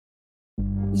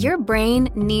Your brain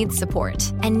needs support,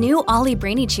 and new Ollie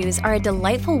Brainy Chews are a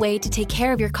delightful way to take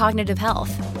care of your cognitive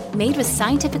health. Made with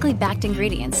scientifically backed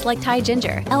ingredients like Thai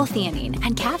ginger, L-theanine,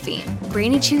 and caffeine,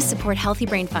 Brainy Chews support healthy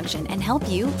brain function and help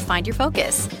you find your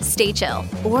focus, stay chill,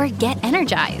 or get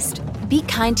energized. Be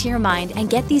kind to your mind and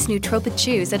get these nootropic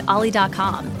chews at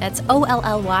ollie.com. That's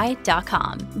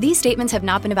OLLY.com. These statements have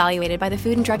not been evaluated by the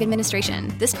Food and Drug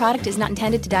Administration. This product is not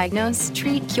intended to diagnose,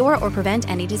 treat, cure, or prevent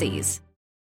any disease.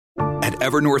 At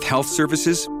Evernorth Health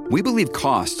Services, we believe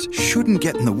costs shouldn't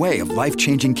get in the way of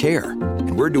life-changing care,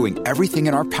 and we're doing everything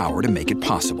in our power to make it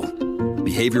possible.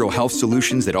 Behavioral health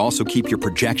solutions that also keep your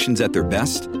projections at their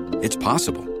best? It's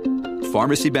possible.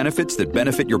 Pharmacy benefits that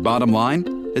benefit your bottom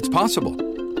line? It's possible.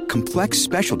 Complex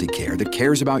specialty care that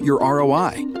cares about your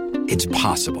ROI? It's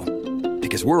possible.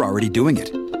 Because we're already doing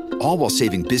it. All while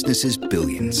saving businesses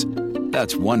billions.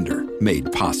 That's Wonder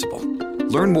made possible.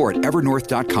 Learn more at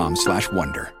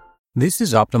evernorth.com/wonder. This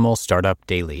is Optimal Startup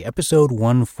Daily, episode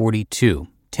 142,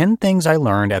 10 Things I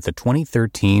Learned at the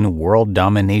 2013 World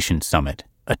Domination Summit,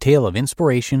 A Tale of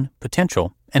Inspiration,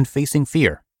 Potential, and Facing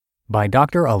Fear, by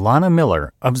Dr. Alana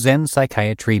Miller of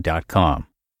ZenPsychiatry.com.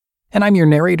 And I'm your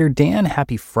narrator, Dan.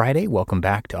 Happy Friday. Welcome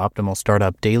back to Optimal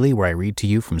Startup Daily, where I read to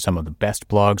you from some of the best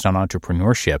blogs on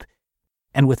entrepreneurship.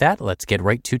 And with that, let's get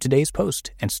right to today's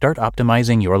post and start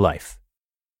optimizing your life.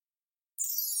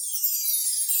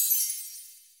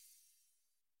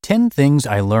 10 Things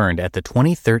I Learned at the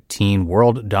 2013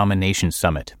 World Domination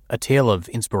Summit, A Tale of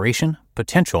Inspiration,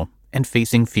 Potential, and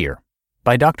Facing Fear,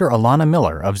 by Dr. Alana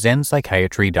Miller of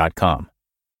ZenPsychiatry.com.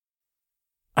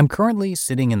 I'm currently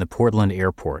sitting in the Portland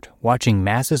airport, watching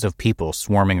masses of people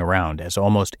swarming around as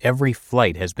almost every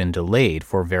flight has been delayed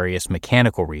for various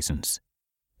mechanical reasons.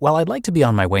 While I'd like to be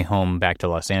on my way home back to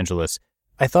Los Angeles,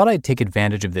 I thought I'd take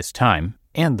advantage of this time,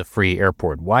 and the free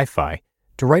airport Wi-Fi,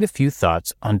 to write a few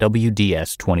thoughts on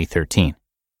WDS 2013.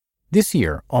 This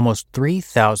year, almost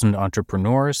 3,000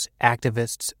 entrepreneurs,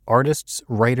 activists, artists,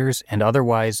 writers, and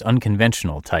otherwise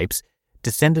unconventional types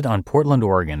descended on Portland,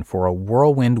 Oregon for a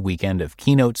whirlwind weekend of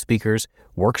keynote speakers,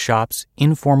 workshops,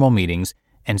 informal meetings,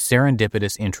 and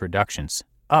serendipitous introductions,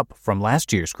 up from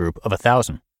last year's group of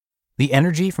 1,000. The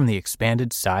energy from the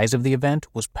expanded size of the event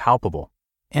was palpable,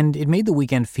 and it made the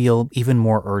weekend feel even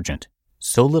more urgent.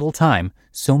 So little time,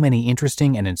 so many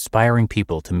interesting and inspiring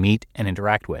people to meet and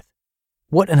interact with.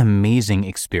 What an amazing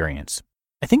experience.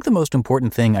 I think the most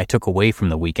important thing I took away from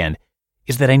the weekend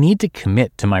is that I need to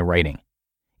commit to my writing.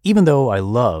 Even though I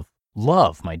love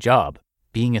my job,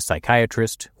 being a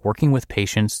psychiatrist, working with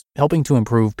patients, helping to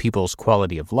improve people's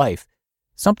quality of life,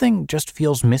 something just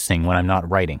feels missing when I'm not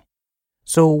writing.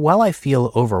 So while I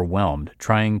feel overwhelmed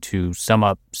trying to sum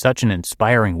up such an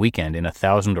inspiring weekend in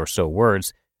 1,000 or so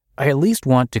words, I at least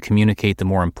want to communicate the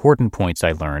more important points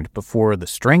I learned before the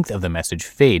strength of the message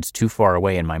fades too far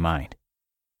away in my mind.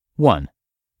 1.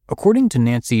 According to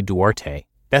Nancy Duarte,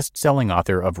 best-selling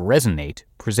author of Resonate,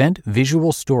 present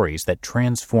visual stories that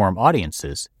transform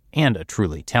audiences, and a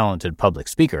truly talented public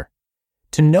speaker.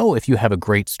 To know if you have a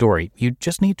great story, you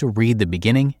just need to read the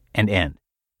beginning and end.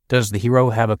 Does the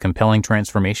hero have a compelling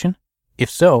transformation? If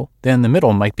so, then the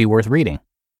middle might be worth reading.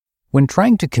 When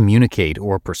trying to communicate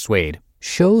or persuade,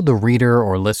 show the reader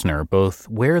or listener both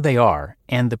where they are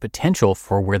and the potential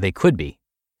for where they could be.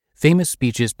 Famous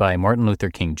speeches by Martin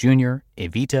Luther King Jr.,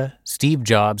 Evita, Steve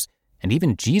Jobs, and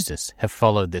even Jesus have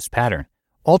followed this pattern,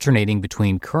 alternating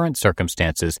between current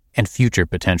circumstances and future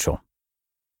potential.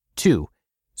 2.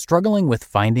 Struggling with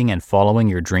finding and following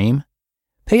your dream?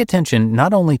 Pay attention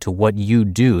not only to what you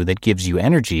do that gives you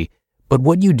energy, but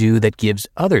what you do that gives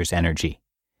others energy.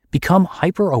 Become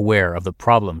hyper-aware of the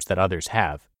problems that others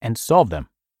have and solve them,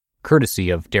 courtesy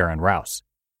of Darren Rouse.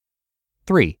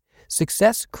 3.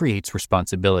 Success creates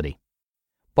responsibility.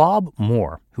 Bob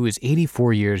Moore, who is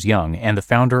 84 years young and the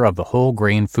founder of the whole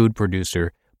grain food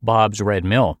producer Bob's Red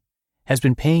Mill, has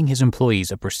been paying his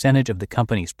employees a percentage of the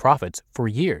company's profits for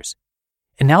years.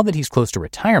 And now that he's close to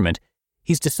retirement,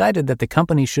 he's decided that the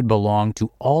company should belong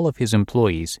to all of his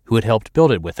employees who had helped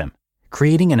build it with him,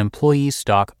 creating an employee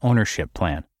stock ownership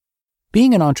plan.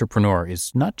 Being an entrepreneur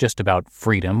is not just about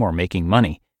freedom or making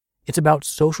money. It's about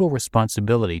social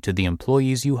responsibility to the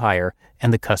employees you hire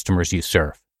and the customers you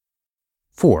serve.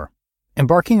 4.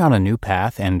 Embarking on a new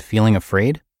path and feeling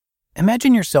afraid?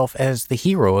 Imagine yourself as the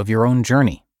hero of your own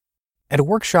journey. At a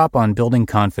workshop on building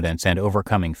confidence and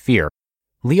overcoming fear,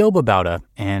 Leo Babauta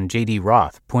and J.D.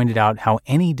 Roth pointed out how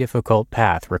any difficult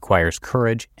path requires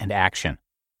courage and action.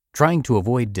 Trying to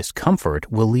avoid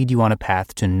discomfort will lead you on a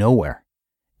path to nowhere.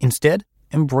 Instead,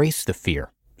 embrace the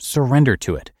fear. Surrender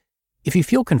to it. If you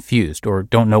feel confused or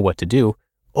don't know what to do,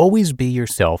 always be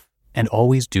yourself and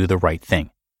always do the right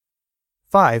thing.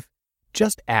 5.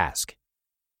 Just ask.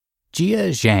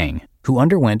 Jia Zhang, who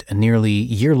underwent a nearly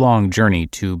year-long journey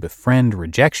to befriend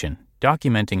rejection,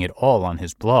 documenting it all on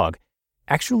his blog,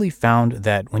 actually found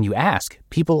that when you ask,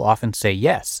 people often say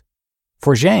yes.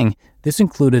 For Zhang, this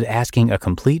included asking a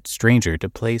complete stranger to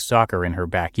play soccer in her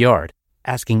backyard,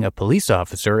 asking a police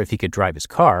officer if he could drive his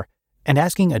car, and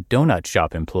asking a donut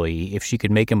shop employee if she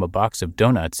could make him a box of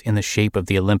donuts in the shape of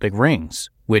the Olympic rings,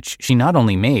 which she not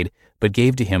only made, but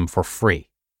gave to him for free.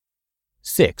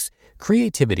 6.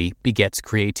 Creativity begets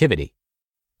creativity.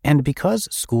 And because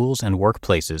schools and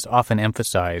workplaces often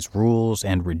emphasize rules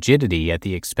and rigidity at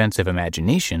the expense of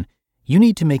imagination, you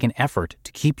need to make an effort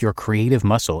to keep your creative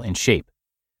muscle in shape.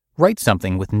 Write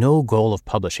something with no goal of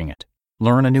publishing it.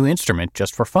 Learn a new instrument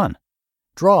just for fun.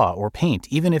 Draw or paint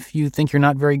even if you think you're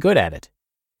not very good at it.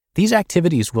 These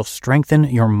activities will strengthen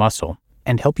your muscle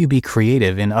and help you be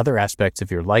creative in other aspects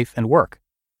of your life and work.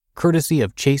 Courtesy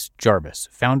of Chase Jarvis,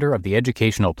 founder of the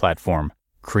educational platform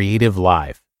Creative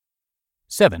Live.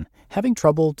 7. Having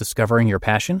trouble discovering your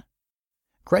passion?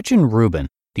 Gretchen Rubin,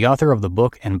 the author of the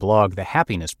book and blog The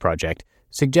Happiness Project,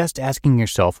 suggests asking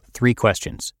yourself 3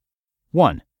 questions.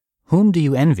 1. Whom do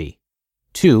you envy?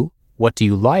 2. What do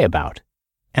you lie about?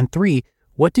 And 3.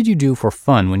 What did you do for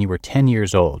fun when you were 10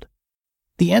 years old?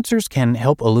 The answers can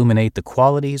help illuminate the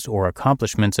qualities or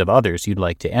accomplishments of others you'd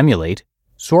like to emulate,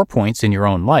 sore points in your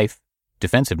own life —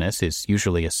 defensiveness is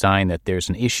usually a sign that there's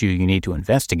an issue you need to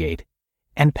investigate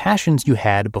 — and passions you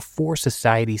had before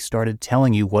society started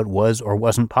telling you what was or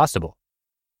wasn't possible.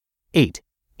 8.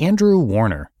 Andrew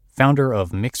Warner, founder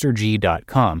of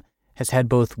Mixergy.com, has had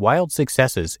both wild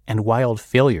successes and wild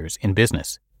failures in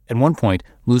business, at one point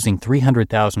losing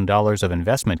 $300,000 of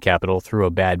investment capital through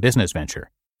a bad business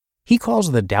venture. He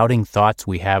calls the doubting thoughts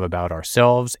we have about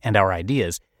ourselves and our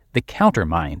ideas the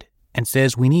countermind, and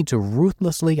says we need to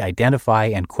ruthlessly identify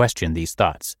and question these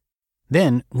thoughts.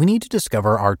 Then, we need to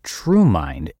discover our true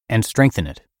mind and strengthen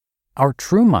it. Our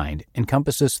true mind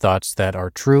encompasses thoughts that are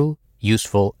true,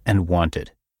 useful, and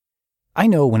wanted. I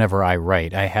know whenever I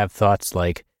write, I have thoughts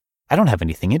like, I don't have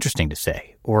anything interesting to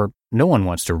say, or no one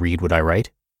wants to read what I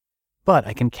write. But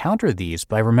I can counter these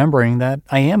by remembering that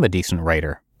I am a decent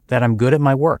writer, that I'm good at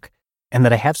my work, and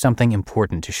that I have something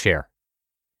important to share.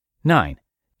 9.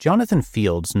 Jonathan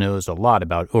Fields knows a lot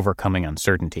about overcoming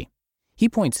uncertainty. He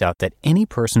points out that any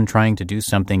person trying to do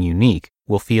something unique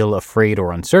will feel afraid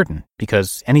or uncertain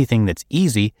because anything that's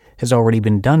easy has already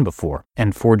been done before,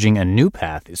 and forging a new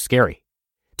path is scary.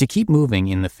 To keep moving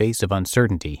in the face of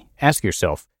uncertainty, ask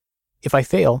yourself, if I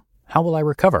fail, how will I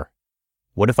recover?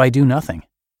 What if I do nothing?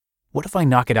 What if I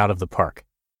knock it out of the park?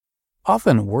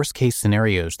 Often, worst-case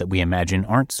scenarios that we imagine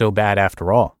aren't so bad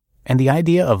after all, and the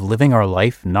idea of living our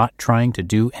life not trying to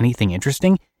do anything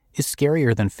interesting is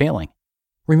scarier than failing.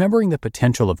 Remembering the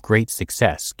potential of great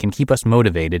success can keep us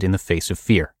motivated in the face of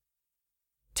fear.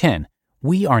 10.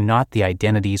 We are not the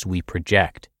identities we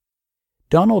project.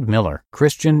 Donald Miller,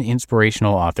 Christian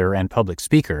inspirational author and public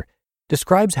speaker,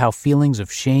 describes how feelings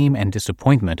of shame and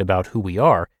disappointment about who we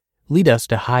are lead us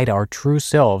to hide our true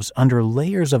selves under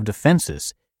layers of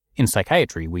defenses. In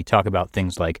psychiatry, we talk about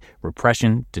things like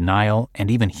repression, denial,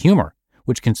 and even humor,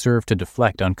 which can serve to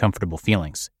deflect uncomfortable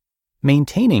feelings.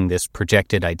 Maintaining this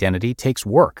projected identity takes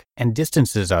work and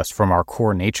distances us from our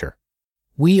core nature.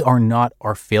 We are not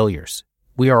our failures.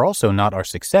 We are also not our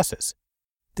successes.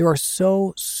 There are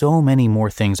so many more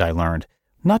things I learned,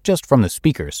 not just from the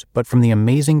speakers, but from the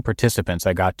amazing participants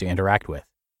I got to interact with.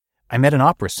 I met an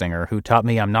opera singer who taught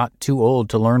me I'm not too old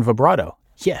to learn vibrato.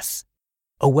 Yes.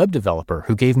 A web developer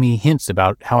who gave me hints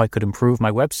about how I could improve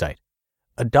my website.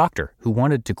 A doctor who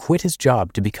wanted to quit his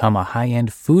job to become a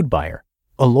high-end food buyer.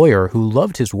 A lawyer who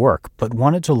loved his work but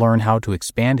wanted to learn how to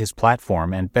expand his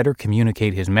platform and better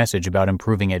communicate his message about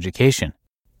improving education.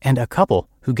 And a couple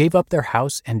who gave up their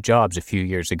house and jobs a few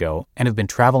years ago and have been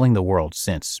traveling the world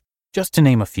since, just to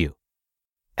name a few.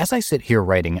 As I sit here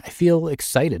writing, I feel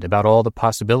excited about all the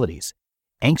possibilities,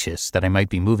 anxious that I might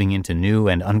be moving into new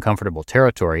and uncomfortable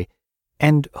territory,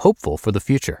 and hopeful for the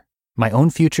future, my own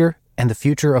future and the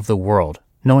future of the world,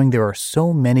 knowing there are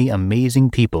so many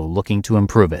amazing people looking to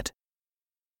improve it.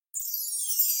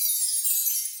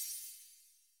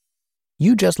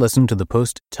 You just listened to the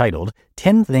post titled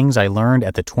 10 Things I Learned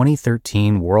at the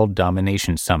 2013 World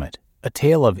Domination Summit, a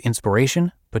tale of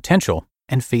inspiration, potential,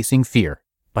 and facing fear,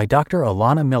 by Dr.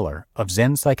 Alana Miller of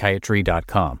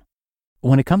ZenPsychiatry.com.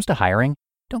 When it comes to hiring,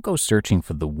 don't go searching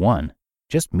for the one.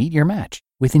 Just meet your match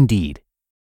with Indeed.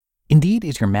 Indeed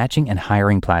is your matching and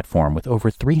hiring platform with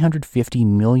over 350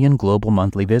 million global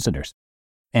monthly visitors,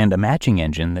 and a matching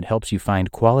engine that helps you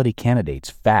find quality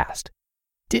candidates fast.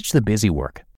 Ditch the busy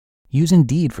work. Use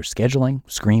Indeed for scheduling,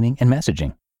 screening, and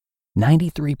messaging.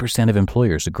 93% of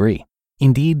employers agree.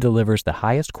 Indeed delivers the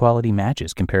highest quality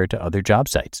matches compared to other job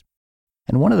sites.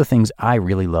 And one of the things I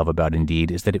really love about Indeed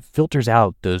is that it filters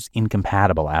out those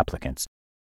incompatible applicants.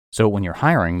 So when you're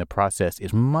hiring, the process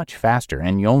is much faster,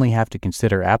 and you only have to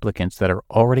consider applicants that are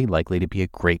already likely to be a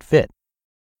great fit.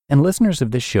 And listeners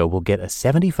of this show will get a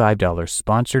 $75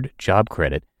 sponsored job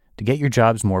credit to get your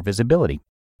jobs more visibility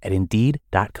at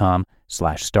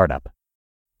Indeed.com/startup.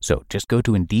 So just go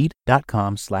to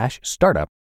Indeed.com/startup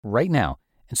right now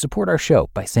and support our show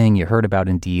by saying you heard about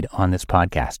Indeed on this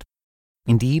podcast.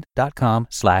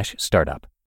 Indeed.com/startup.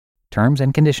 Terms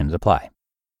and conditions apply.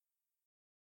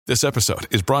 This episode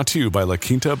is brought to you by La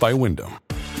Quinta by Wyndham.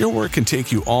 Your work can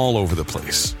take you all over the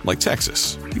place, like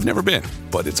Texas. You've never been,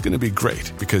 but it's going to be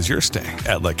great because you're staying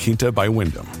at La Quinta by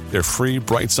Wyndham. Their free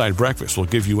Bright Side breakfast will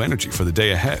give you energy for the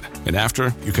day ahead. And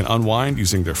after, you can unwind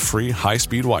using their free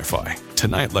high-speed Wi-Fi.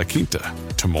 Tonight, La Quinta.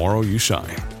 Tomorrow, you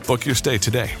shine. Book your stay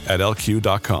today at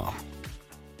LQ.com.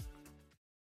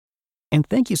 And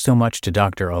thank you so much to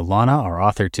Dr. Alana, our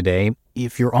author today.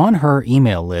 If you're on her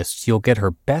email list, you'll get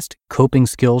her best coping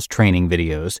skills training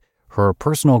videos, her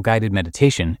personal guided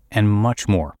meditation, and much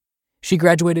more. She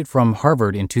graduated from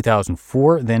Harvard in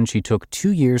 2004, then she took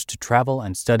 2 years to travel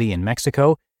and study in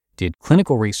Mexico, did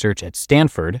clinical research at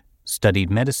Stanford, studied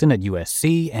medicine at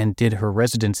USC, and did her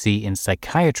residency in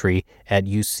psychiatry at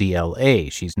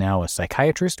UCLA. She's now a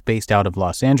psychiatrist based out of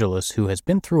Los Angeles who has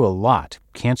been through a lot: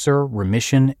 cancer,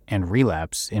 remission, and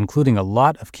relapse, including a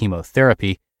lot of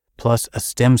chemotherapy, plus a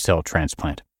stem cell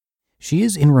transplant. She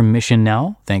is in remission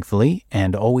now, thankfully,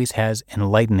 and always has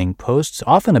enlightening posts,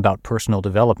 often about personal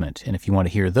development. And if you want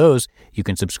to hear those, you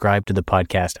can subscribe to the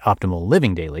podcast Optimal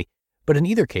Living Daily. But in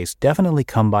either case, definitely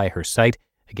come by her site.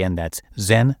 Again, that's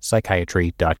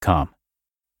zenpsychiatry.com.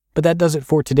 But that does it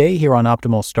for today here on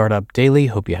Optimal Startup Daily.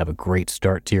 Hope you have a great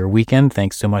start to your weekend.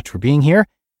 Thanks so much for being here,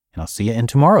 and I'll see you in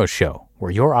tomorrow's show,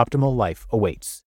 where your optimal life awaits.